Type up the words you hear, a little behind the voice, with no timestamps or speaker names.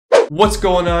What's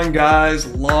going on, guys?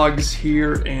 Logz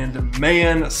here, and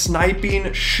man,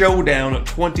 Sniping Showdown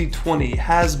 2020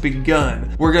 has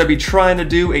begun. We're going to be trying to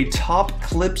do a top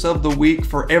clips of the week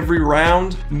for every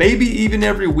round, maybe even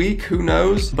every week, who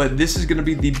knows, but this is going to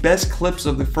be the best clips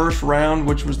of the first round,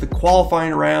 which was the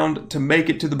qualifying round to make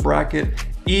it to the bracket.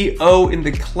 EO in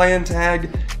the clan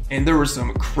tag, and there were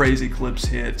some crazy clips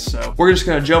hit, so we're just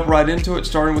going to jump right into it,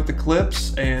 starting with the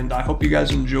clips, and I hope you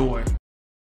guys enjoy.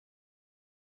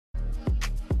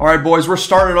 Alright boys, we're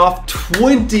starting off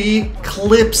 20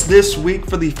 clips this week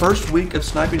for the first week of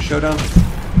Sniping Showdown.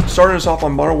 Starting us off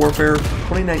on Modern Warfare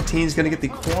 2019 is going to get the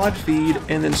quad feed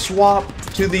and then swap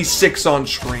to the 6 on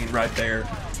screen right there.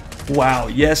 Wow,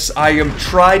 yes, I am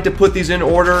tried to put these in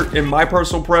order in my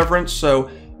personal preference, so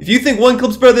if you think one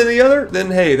clip's better than the other, then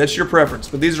hey, that's your preference.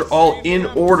 But these are all in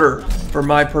order for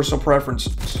my personal preference.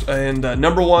 And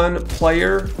number one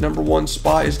player, number one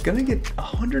spot is gonna get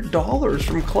 $100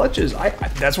 from clutches.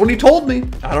 That's what he told me.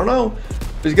 I don't know.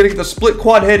 He's gonna get the split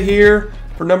quad head here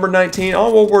for number 19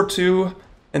 on World War II.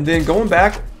 And then going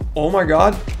back, oh my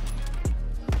God.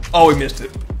 Oh, he missed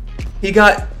it. He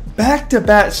got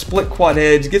back-to-back split quad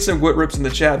heads. Get some gwit rips in the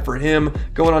chat for him.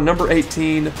 Going on number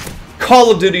 18.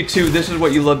 Call of Duty 2, this is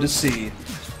what you love to see.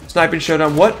 Sniping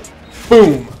Showdown, what?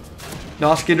 Boom!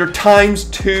 Nosk Ender times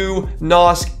 2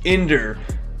 Nosk Ender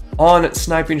on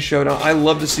Sniping Showdown. I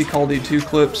love to see Call of Duty 2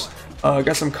 clips.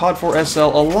 Got some COD 4 SL,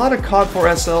 a lot of COD 4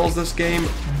 SLs this game.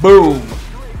 Boom!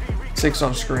 6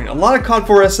 on screen. A lot of COD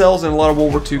 4 SLs and a lot of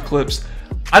World War II clips.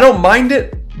 I don't mind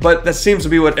it, but that seems to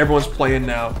be what everyone's playing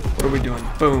now. What are we doing?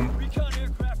 Boom.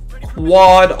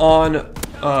 Quad on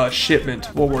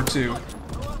shipment, World War II.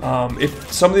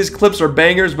 If some of these clips are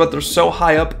bangers, but they're so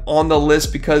high up on the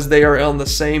list because they are on the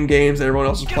same games that everyone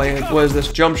else is playing. What is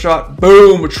this? Jump shot.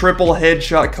 Boom. Triple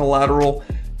headshot collateral.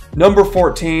 Number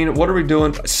 14. What are we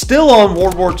doing? Still on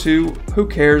World War II. Who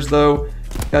cares, though?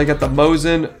 I got the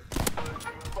Mosin.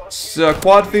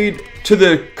 Quad feed to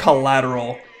the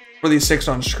collateral for the 6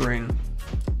 on screen.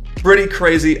 Pretty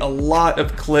crazy. A lot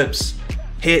of clips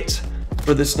hit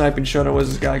for this Sniping Showdown. What is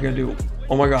this guy going to do?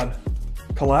 Oh, my God.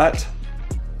 Collat.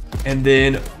 And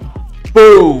then,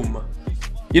 boom.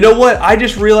 You know what? I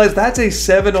just realized that's a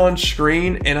 7 on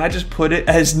screen, and I just put it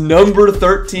as number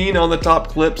 13 on the top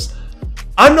clips.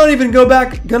 I'm not even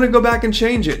gonna go back and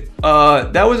change it.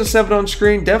 That was a 7 on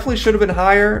screen. Definitely should have been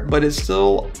higher, but it's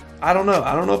still, I don't know.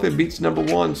 I don't know if it beats number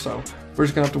 1, so we're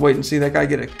just gonna have to wait and see. That guy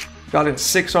got a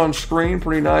 6 on screen.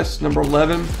 Pretty nice. Number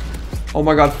 11. Oh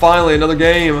my God! Finally, another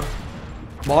game.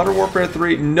 Modern Warfare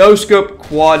 3, no scope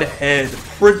quad head.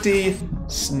 Pretty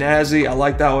snazzy. I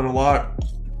like that one a lot.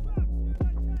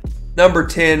 Number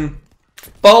 10,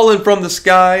 falling from the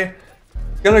sky.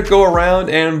 Gonna go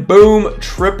around and boom,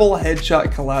 triple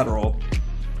headshot collateral.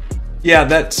 Yeah,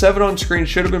 that 7 on screen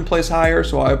should have been placed higher,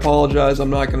 so I apologize. I'm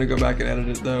not gonna go back and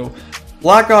edit it though.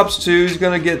 Black Ops 2 is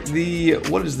gonna get the,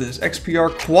 what is this?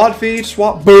 XPR quad feed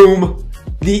swap, boom.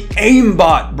 The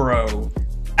aimbot, bro.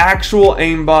 Actual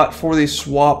aimbot for the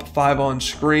swap 5 on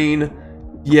screen.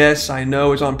 Yes, I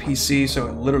know it's on PC, so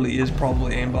it literally is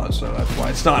probably aimbot, so that's why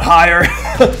it's not higher.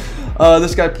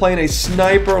 This guy playing a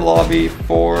sniper lobby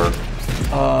for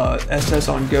SS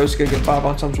on Ghost. Gonna get 5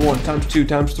 on times 1, times 2,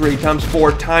 times 3, times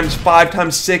 4, times 5,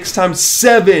 times 6, times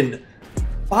 7.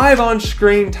 5 on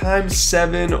screen times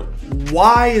 7.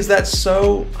 Why is that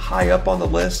so high up on the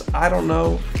list? I don't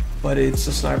know, but it's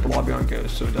a sniper lobby on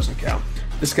Ghost, so it doesn't count.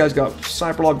 This guy's got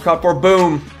sniper lobby COD 4.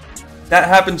 Boom. That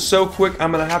happened so quick,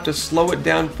 I'm going to have to slow it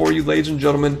down for you, ladies and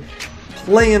gentlemen.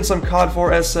 Playing some COD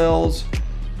 4 SLs.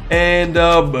 And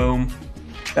boom.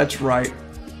 That's right.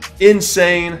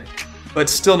 Insane, but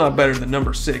still not better than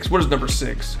number 6. What is number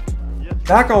 6?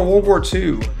 Back on World War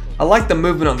II. I like the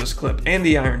movement on this clip and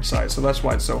the iron sight, so that's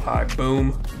why it's so high.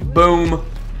 Boom, boom,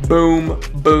 boom,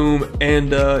 boom,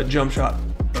 and jump shot.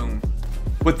 Boom.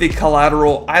 With the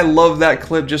collateral. I love that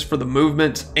clip just for the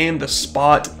movement and the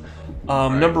spot.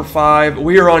 Number 5,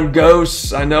 we are on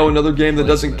Ghosts. I know, another game that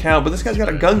doesn't count, but this guy's got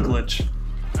a gun glitch.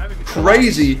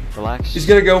 Crazy. Relax. He's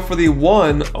gonna go for the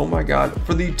 1. Oh my God.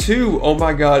 For the 2. Oh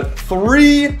my God.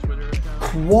 3.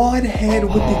 Quad head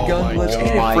with the gun glitch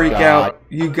and a freak out.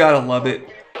 You gotta love it.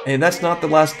 And that's not the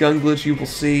last gun glitch you will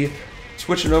see.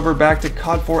 Switching over back to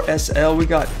COD 4 SL, we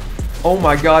got, oh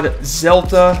my God,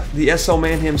 Zelta, the SL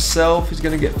man himself. He's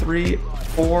gonna get 3,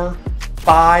 4,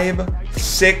 5,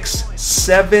 6,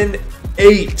 7,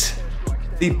 8.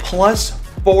 The plus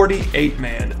 48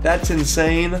 man. That's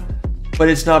insane, but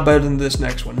it's not better than this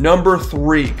next one. Number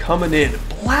 3 coming in.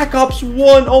 Black Ops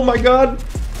 1. Oh my God.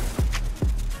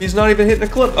 He's not even hitting a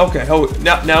clip. Okay, oh,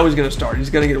 now he's gonna start. He's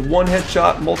gonna get 1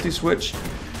 headshot, multi-switch,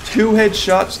 2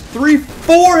 headshots, 3,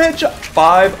 4 headshots,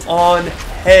 5 on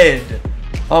head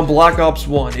on Black Ops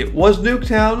 1. It was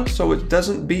Nuketown, so it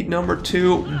doesn't beat number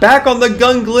 2. Back on the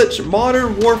gun glitch,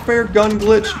 Modern Warfare gun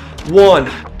glitch. 1,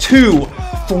 2,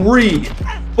 3,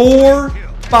 4,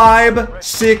 5,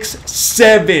 6,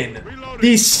 7.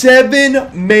 The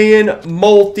 7-man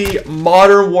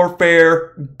multi-Modern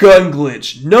Warfare gun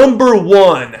glitch. Number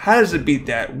 1. How does it beat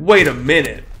that? Wait a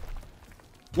minute.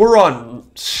 We're on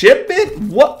shipment?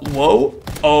 What? Whoa.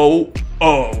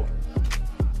 Oh.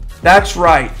 That's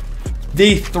right.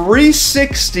 The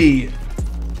 360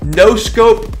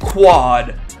 no-scope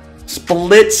quad.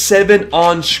 Split 7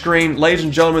 on screen. Ladies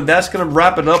and gentlemen, that's going to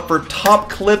wrap it up for top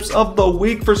clips of the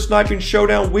week for Sniping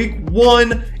Showdown Week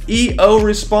 1. EO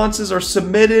responses are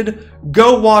submitted.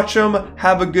 Go watch them.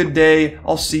 Have a good day.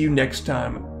 I'll see you next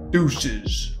time.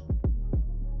 Deuces.